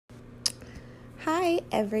Hi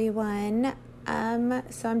everyone.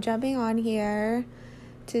 So I'm jumping on here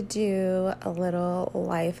to do a little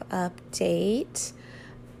life update.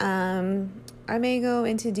 I may go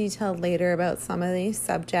into detail later about some of these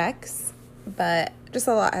subjects, but just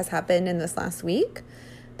a lot has happened in this last week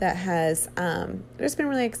that has just been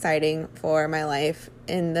really exciting for my life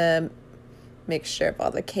in the mixture of all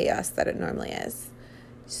the chaos that it normally is.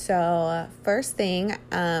 So first thing,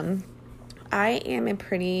 I am a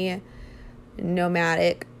pretty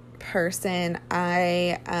nomadic person.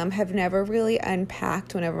 I have never really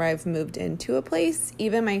unpacked whenever I've moved into a place.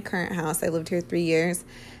 Even my current house, I lived here 3 years,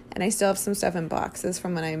 and I still have some stuff in boxes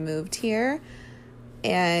from when I moved here.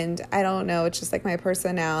 And I don't know, it's just like my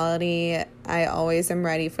personality. I always am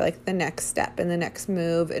ready for like the next step and the next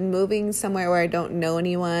move, and moving somewhere where I don't know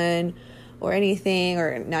anyone or anything,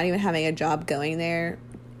 or not even having a job going there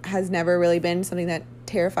has never really been something that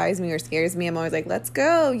terrifies me or scares me. I'm always like, let's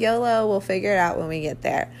go, YOLO, we'll figure it out when we get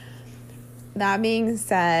there. That being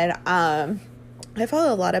said, I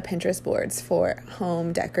follow a lot of Pinterest boards for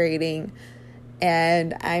home decorating,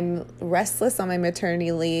 and I'm restless on my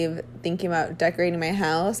maternity leave thinking about decorating my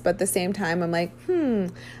house, but at the same time I'm like,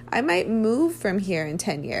 I might move from here in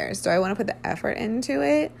 10 years. Do I want to put the effort into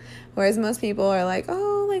it? Whereas most people are like,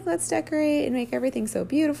 oh, like let's decorate and make everything so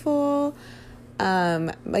beautiful.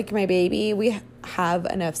 Like my baby, we have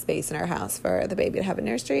enough space in our house for the baby to have a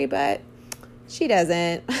nursery, but she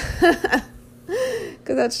doesn't.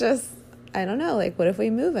 Because that's just, I don't know, like what if we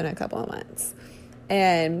move in a couple of months?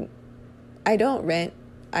 And I don't rent,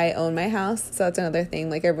 I own my house. So that's another thing.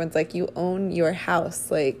 Like everyone's like, you own your house,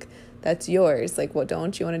 like that's yours. Like, well,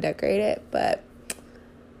 don't you want to decorate it? But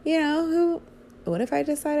you know, what if I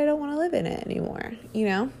decide I don't want to live in it anymore,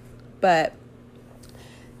 But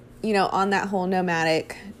on that whole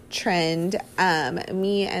nomadic trend,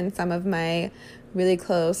 me and some of my really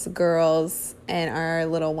close girls and our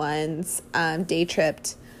little ones day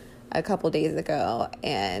tripped a couple days ago,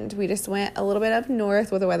 and we just went a little bit up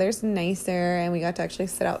north where the weather's nicer, and we got to actually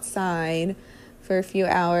sit outside for a few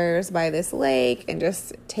hours by this lake and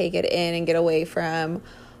just take it in and get away from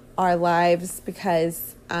our lives,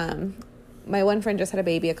 because my one friend just had a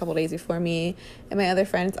baby a couple days before me, and my other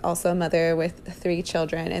friend's also a mother with 3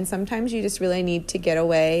 children, and sometimes you just really need to get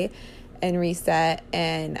away and reset.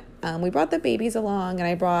 And we brought the babies along, and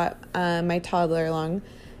I brought my toddler along,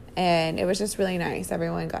 and it was just really nice.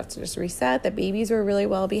 Everyone got to just reset. The babies were really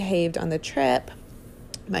well behaved on the trip.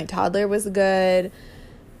 My toddler was good,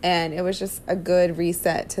 and it was just a good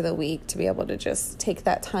reset to the week to be able to just take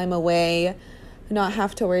that time away, not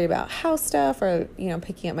have to worry about house stuff or,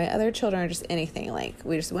 picking up my other children or just anything. Like,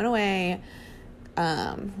 we just went away,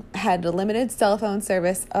 had a limited cell phone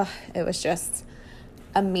service. It was just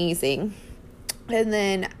amazing. And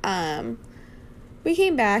then we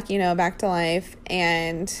came back, back to life,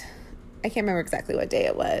 and I can't remember exactly what day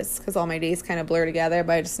it was because all my days kind of blur together,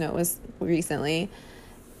 but I just know it was recently.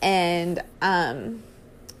 And I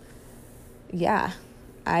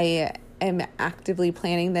am actively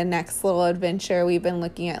planning the next little adventure. We've been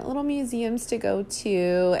looking at little museums to go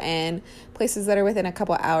to and places that are within a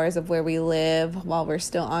couple hours of where we live while we're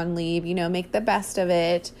still on leave, make the best of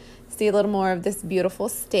it, see a little more of this beautiful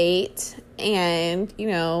state, and,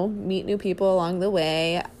 meet new people along the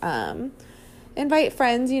way, invite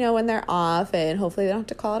friends, when they're off, and hopefully they don't have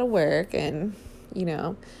to call out of work and,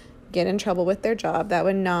 get in trouble with their job. That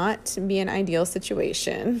would not be an ideal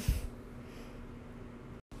situation.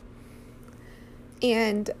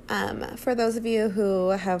 And for those of you who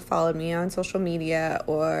have followed me on social media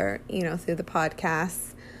or, through the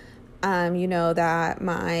podcasts, you know that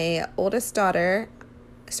my oldest daughter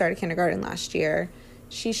started kindergarten last year.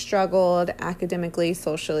 She struggled academically,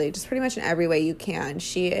 socially, just pretty much in every way you can.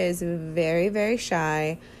 She is very, very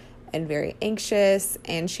shy and very anxious,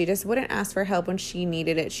 and she just wouldn't ask for help when she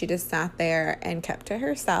needed it. She just sat there and kept to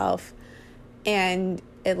herself, and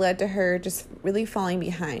it led to her just really falling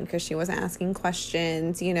behind because she wasn't asking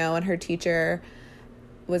questions, and her teacher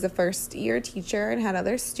was a first-year teacher and had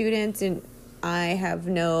other students, and I have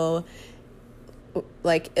no,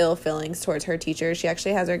 ill feelings towards her teacher. She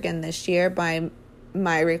actually has her again this year by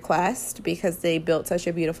my request because they built such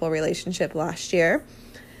a beautiful relationship last year.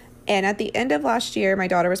 And at the end of last year, my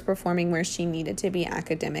daughter was performing where she needed to be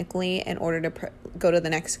academically in order to go to the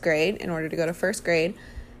next grade, in order to go to first grade.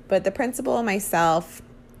 But the principal, myself,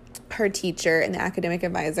 her teacher, and the academic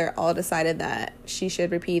advisor all decided that she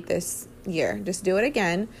should repeat this year. Just do it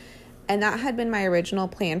again. And that had been my original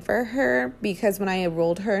plan for her, because when I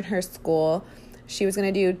enrolled her in her school, she was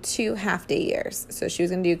going to do 2 half-day years. So she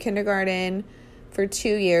was going to do kindergarten for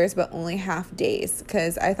 2 years, but only half days,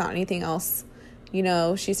 because I thought anything else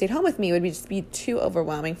she stayed home with me, it would just be too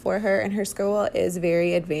overwhelming for her. And her school is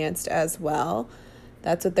very advanced as well.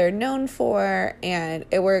 That's what they're known for. And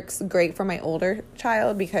it works great for my older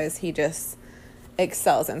child because he just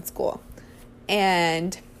excels in school.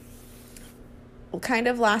 And kind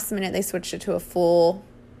of last minute, they switched it to a full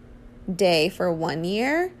day for 1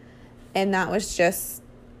 year. And that was just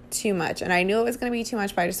too much. And I knew it was going to be too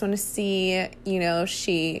much, but I just want to see,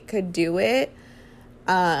 she could do it.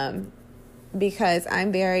 Because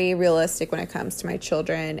I'm very realistic when it comes to my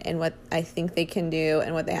children and what I think they can do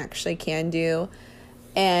and what they actually can do.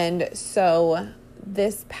 And so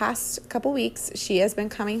this past couple weeks, she has been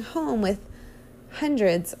coming home with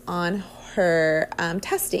hundreds on her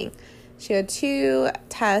testing. She had 2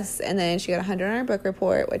 tests, and then she got 100 on her book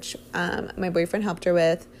report, which my boyfriend helped her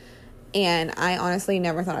with. And I honestly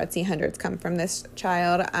never thought I'd see hundreds come from this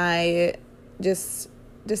child. I just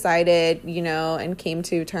decided, and came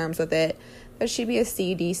to terms with it, that she'd be a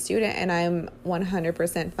C/D student, and I'm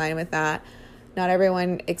 100% fine with that. Not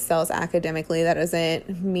everyone excels academically. That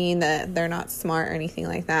doesn't mean that they're not smart or anything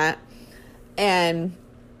like that. And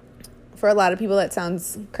for a lot of people, that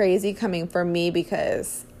sounds crazy coming from me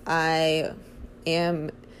because I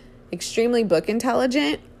am extremely book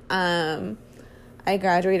intelligent. I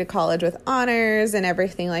graduated college with honors and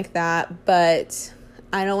everything like that, but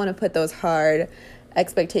I don't want to put those hard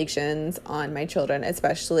expectations on my children,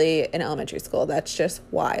 especially in elementary school. That's just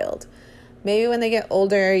wild. Maybe when they get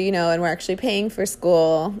older, and we're actually paying for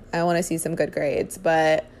school, I want to see some good grades,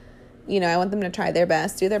 but I want them to try their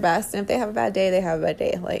best, do their best, and if they have a bad day, they have a bad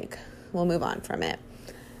day. We'll move on from it.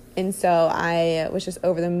 And so I was just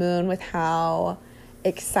over the moon with how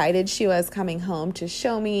excited she was coming home to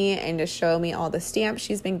show me all the stamps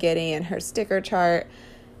she's been getting and her sticker chart.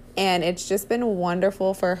 And it's just been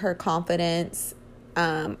wonderful for her confidence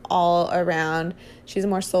all around. She's a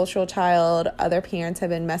more social child. Other parents have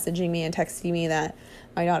been messaging me and texting me that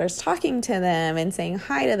my daughter's talking to them and saying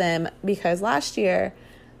hi to them, because last year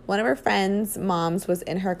one of her friends' moms was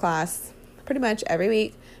in her class pretty much every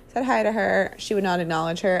week, said hi to her. She would not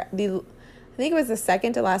acknowledge her. I think it was the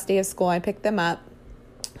second to last day of school, I picked them up,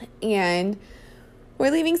 and we're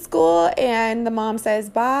leaving school, and the mom says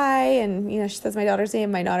bye, and she says my daughter's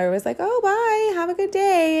name. My daughter was like, oh, bye, have a good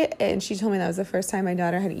day. And she told me that was the first time my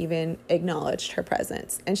daughter had even acknowledged her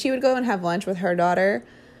presence. And she would go and have lunch with her daughter,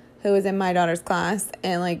 who was in my daughter's class,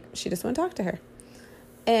 and she just wouldn't talk to her.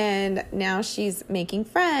 And now she's making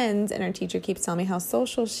friends, and her teacher keeps telling me how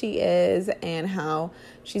social she is and how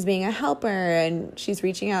she's being a helper and she's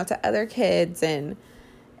reaching out to other kids. And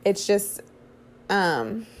it's just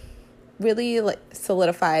really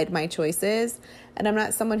solidified my choices. And I'm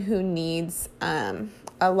not someone who needs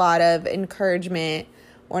a lot of encouragement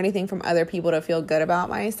or anything from other people to feel good about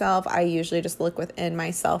myself. I usually just look within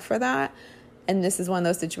myself for that. And this is one of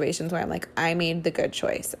those situations where I'm like, I made the good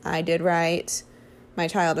choice. I did right. My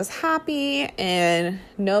child is happy, and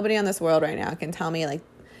nobody on this world right now can tell me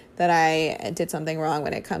that I did something wrong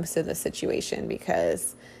when it comes to this situation,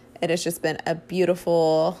 because it has just been a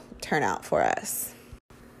beautiful turnout for us.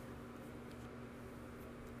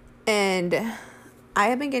 And I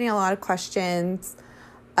have been getting a lot of questions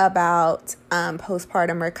about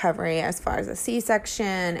postpartum recovery as far as a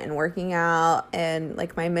C-section and working out and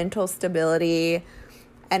my mental stability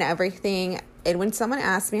and everything. And when someone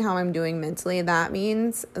asks me how I'm doing mentally, that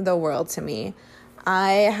means the world to me.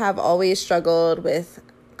 I have always struggled with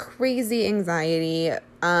crazy anxiety.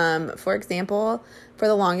 For example, for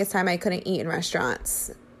the longest time, I couldn't eat in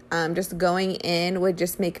restaurants. Just going in would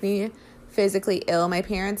just make me physically ill. My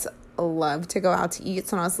parents love to go out to eat.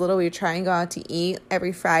 So when I was little, we would try and go out to eat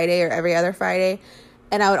every Friday or every other Friday.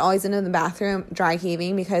 And I would always end up in the bathroom dry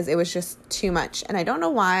heaving because it was just too much. And I don't know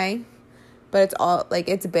why, but it's all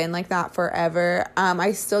it's been like that forever.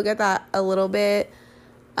 I still get that a little bit,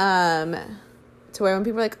 to where when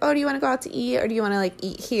people are like, oh, do you want to go out to eat, or do you want to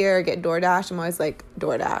eat here or get DoorDash? I'm always like,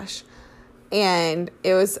 DoorDash. And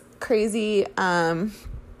it was crazy. Another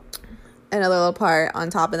little part on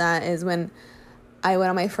top of that is when I went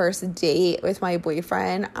on my first date with my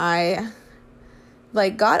boyfriend, I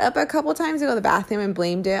got up a couple times to go to the bathroom and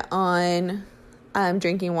blamed it on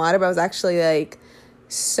drinking water, but I was actually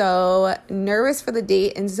so nervous for the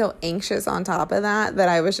date and so anxious on top of that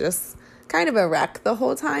I was just kind of a wreck the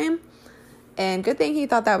whole time. And good thing he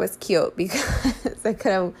thought that was cute, because it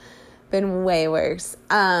could have been way worse.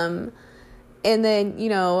 And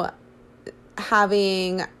then,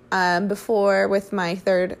 having, before with my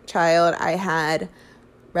third child, I had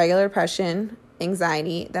regular depression,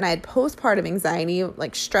 anxiety. Then I had postpartum anxiety,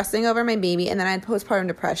 stressing over my baby. And then I had postpartum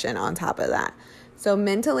depression on top of that. So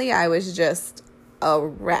mentally, I was just a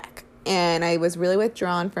wreck. and I was really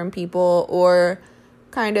withdrawn from people, or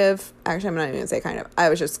kind of, actually, I'm not even gonna say kind of, I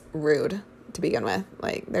was just rude to begin with.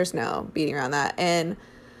 Like, there's no beating around that. And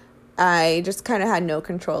I just kind of had no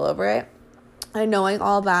control over it. And knowing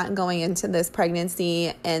all that and going into this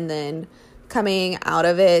pregnancy and then coming out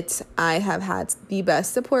of it, I have had the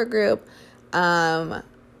best support group. And,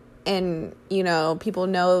 you know, people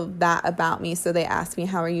know that about me. So they ask me,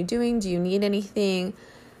 how are you doing? Do you need anything?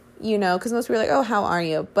 You know, because most people are like, oh, how are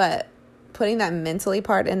you? But putting that mentally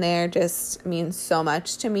part in there just means so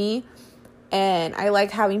much to me. And I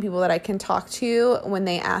like having people that I can talk to when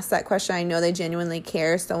they ask that question. I know they genuinely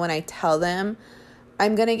care. So when I tell them,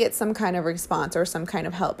 I'm going to get some kind of response or some kind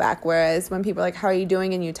of help back. Whereas when people are like, how are you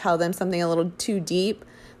doing? And you tell them something a little too deep,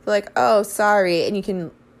 they're like, oh, sorry. And you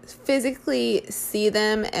can physically see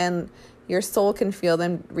them and your soul can feel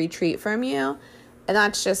them retreat from you. And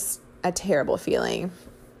that's just a terrible feeling.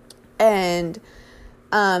 And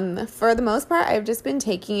for the most part, I've just been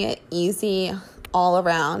taking it easy all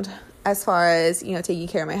around. As far as, you know, taking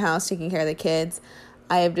care of my house, taking care of the kids,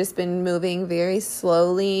 I have just been moving very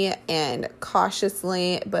slowly and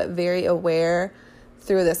cautiously, but very aware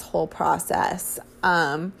through this whole process.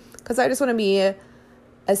 Because I just want to be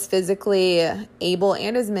as physically able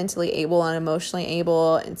and as mentally able and emotionally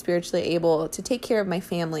able and spiritually able to take care of my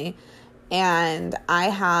family. And I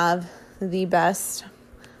have the best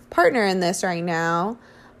partner in this right now.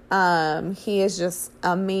 He is just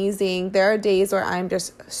amazing. There are days where I'm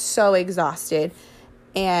just so exhausted,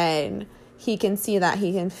 and he can see that,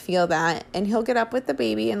 he can feel that, and he'll get up with the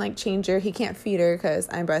baby and like change her. He can't feed her because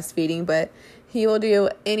I'm breastfeeding, but he will do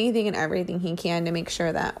anything and everything he can to make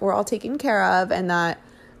sure that we're all taken care of and that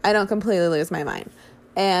I don't completely lose my mind.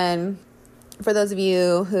 And for those of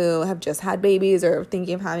you who have just had babies or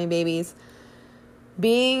thinking of having babies,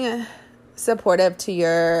 being supportive to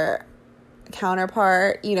your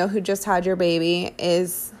counterpart, you know, who just had your baby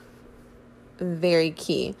is very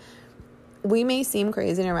key. We may seem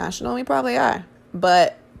crazy and irrational, we probably are,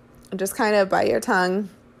 but just kind of bite your tongue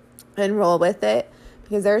and roll with it,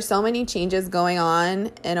 because there are so many changes going on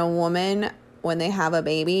in a woman when they have a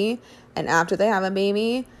baby and after they have a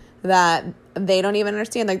baby that they don't even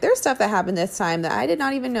understand. Like, there's stuff that happened this time that I did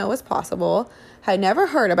not even know was possible, had never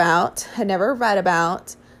heard about, had never read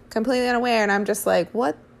about, completely unaware, and I'm just like,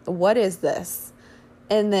 what is this?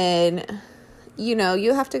 And then, you know,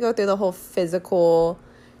 you have to go through the whole physical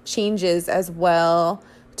changes as well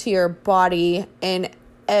to your body in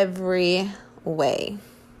every way.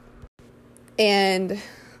 And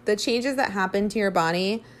the changes that happen to your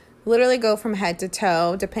body literally go from head to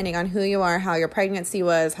toe, depending on who you are, how your pregnancy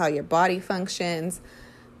was, how your body functions.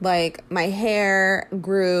 Like, my hair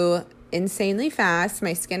grew insanely fast.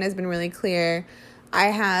 My skin has been really clear. I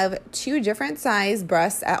have 2 different size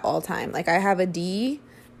breasts at all time. Like, I have a D,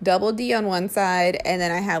 double D on one side, and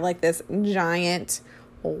then I have like this giant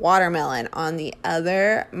watermelon on the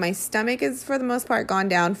other. My stomach is for the most part gone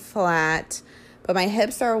down flat, but my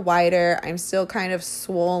hips are wider. I'm still kind of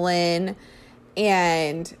swollen,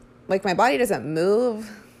 and like, my body doesn't move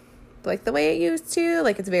like the way it used to.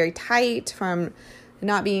 Like, it's very tight from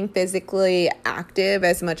not being physically active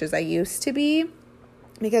as much as I used to be,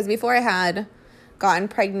 because before I had gotten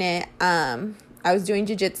pregnant, I was doing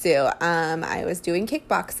jiu-jitsu, I was doing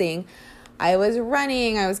kickboxing, I was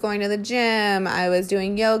running, I was going to the gym, I was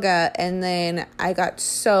doing yoga, and then I got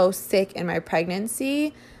so sick in my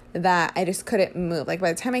pregnancy that I just couldn't move. Like,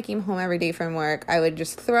 by the time I came home every day from work, I would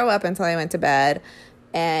just throw up until I went to bed,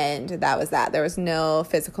 and that was that. There was no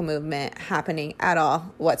physical movement happening at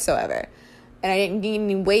all whatsoever. And I didn't gain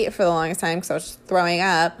any weight for the longest time because I was just throwing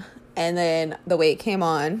up, and then the weight came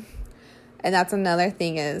on. And that's another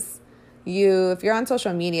thing is, if you're on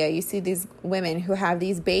social media, you see these women who have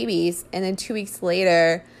these babies, and then 2 weeks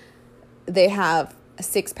later, they have a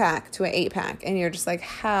 6-pack to an 8-pack. And you're just like,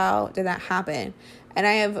 how did that happen? And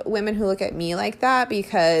I have women who look at me like that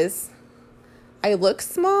because I look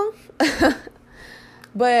small,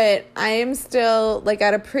 but I am still like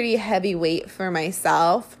at a pretty heavy weight for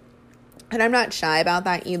myself. And I'm not shy about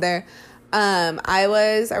that either. I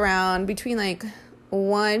was around between like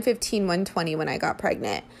 115, 120 when I got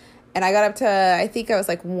pregnant. And I got up to, I think I was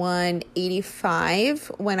like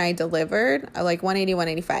 185 when I delivered, like 180,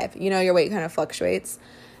 185. You know, your weight kind of fluctuates.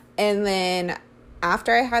 And then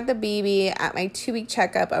after I had the baby, at my 2-week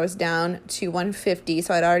checkup, I was down to 150.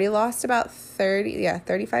 So I'd already lost about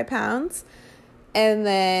 35 pounds. And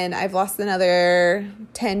then I've lost another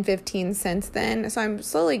 10, 15 since then. So I'm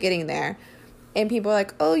slowly getting there. And people are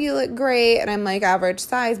like, oh, you look great. And I'm like average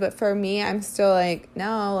size. But for me, I'm still like,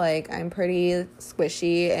 no, like I'm pretty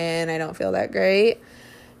squishy and I don't feel that great.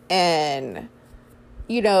 And,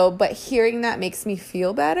 but hearing that makes me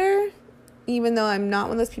feel better, even though I'm not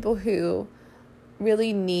one of those people who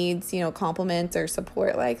really needs, compliments or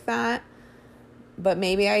support like that. But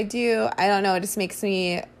maybe I do. I don't know. It just makes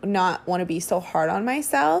me not want to be so hard on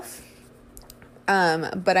myself.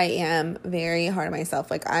 But I am very hard on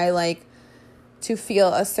myself. Like, I like to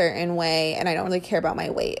feel a certain way, and I don't really care about my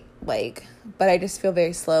weight. But I just feel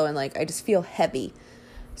very slow, and I just feel heavy.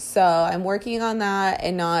 So I'm working on that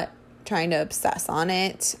and not trying to obsess on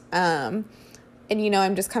it. And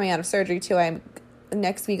I'm just coming out of surgery too.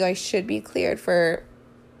 Next week I should be cleared for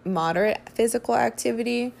moderate physical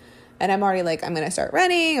activity. And I'm already I'm going to start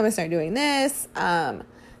running. I'm going to start doing this.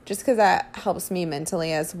 Just because that helps me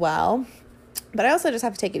mentally as well. But I also just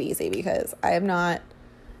have to take it easy because I have not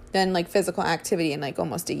done physical activity in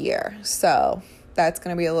almost a year. So that's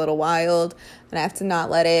going to be a little wild. And I have to not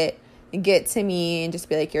let it get to me and just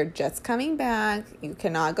be you're just coming back. You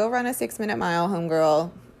cannot go run a 6-minute mile,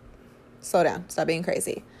 homegirl. Slow down. Stop being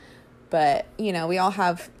crazy. But, we all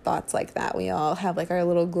have thoughts like that. We all have our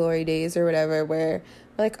little glory days or whatever where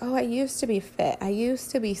we're oh, I used to be fit. I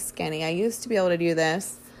used to be skinny. I used to be able to do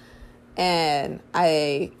this. And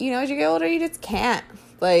as you get older, you just can't.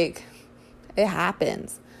 It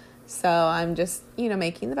happens. So I'm just,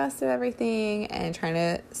 making the best of everything and trying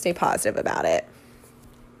to stay positive about it.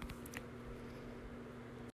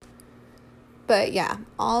 But yeah,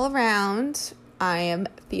 all around, I am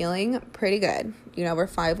feeling pretty good. We're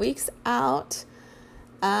 5 weeks out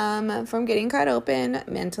from getting cut open.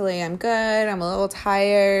 Mentally, I'm good. I'm a little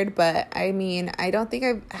tired, but I don't think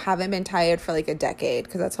I haven't been tired for a decade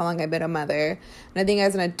because that's how long I've been a mother. And I think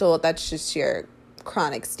as an adult, that's just your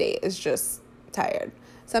chronic state is just tired.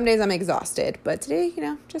 Some days I'm exhausted, but today,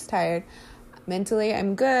 just tired. Mentally,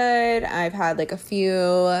 I'm good. I've had a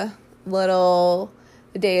few little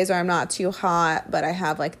days where I'm not too hot, but I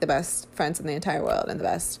have the best friends in the entire world and the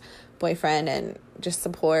best boyfriend and just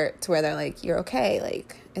support to where they're you're okay,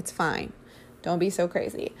 it's fine, don't be so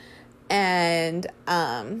crazy. And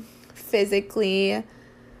physically,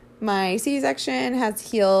 my C-section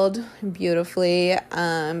has healed beautifully,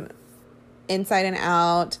 inside and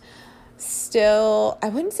out. Still, I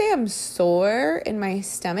wouldn't say I'm sore in my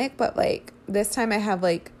stomach, but this time I have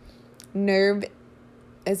nerve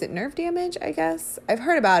damage, I guess? I've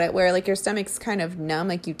heard about it where your stomach's kind of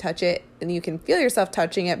numb, you touch it and you can feel yourself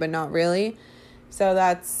touching it, but not really. So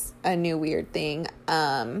that's a new weird thing.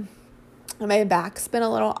 My back's been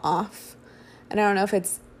a little off, and I don't know if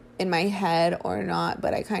it's in my head or not,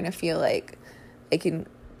 but I kind of feel I can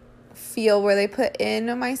feel where they put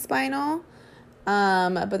in my spinal.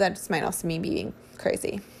 But that just might also be me being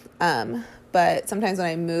crazy. But sometimes when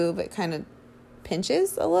I move, it kind of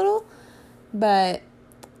pinches a little, but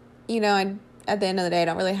at the end of the day, I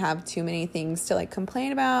don't really have too many things to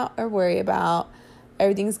complain about or worry about.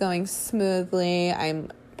 Everything's going smoothly. I'm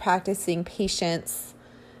practicing patience,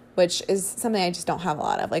 which is something I just don't have a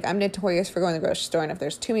lot of. I'm notorious for going to the grocery store, and if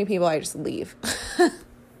there's too many people, I just leave.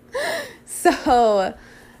 So,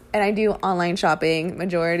 and I do online shopping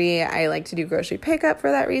majority. I like to do grocery pickup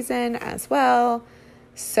for that reason as well.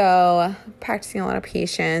 So, practicing a lot of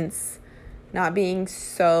patience. Not being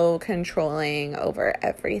so controlling over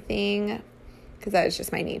everything, because that is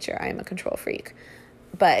just my nature. I'm a control freak.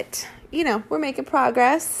 But, we're making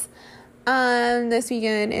progress. This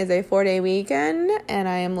weekend is a 4-day weekend, and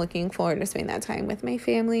I am looking forward to spending that time with my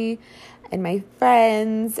family and my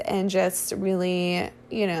friends and just really,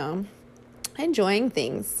 enjoying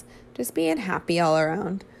things. Just being happy all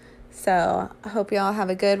around. So I hope you all have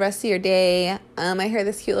a good rest of your day. I heard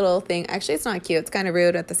this cute little thing. Actually, it's not cute. It's kind of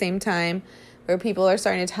rude at the same time, where people are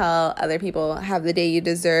starting to tell other people have the day you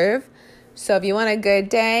deserve. So if you want a good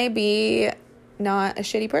day, be not a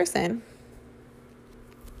shitty person.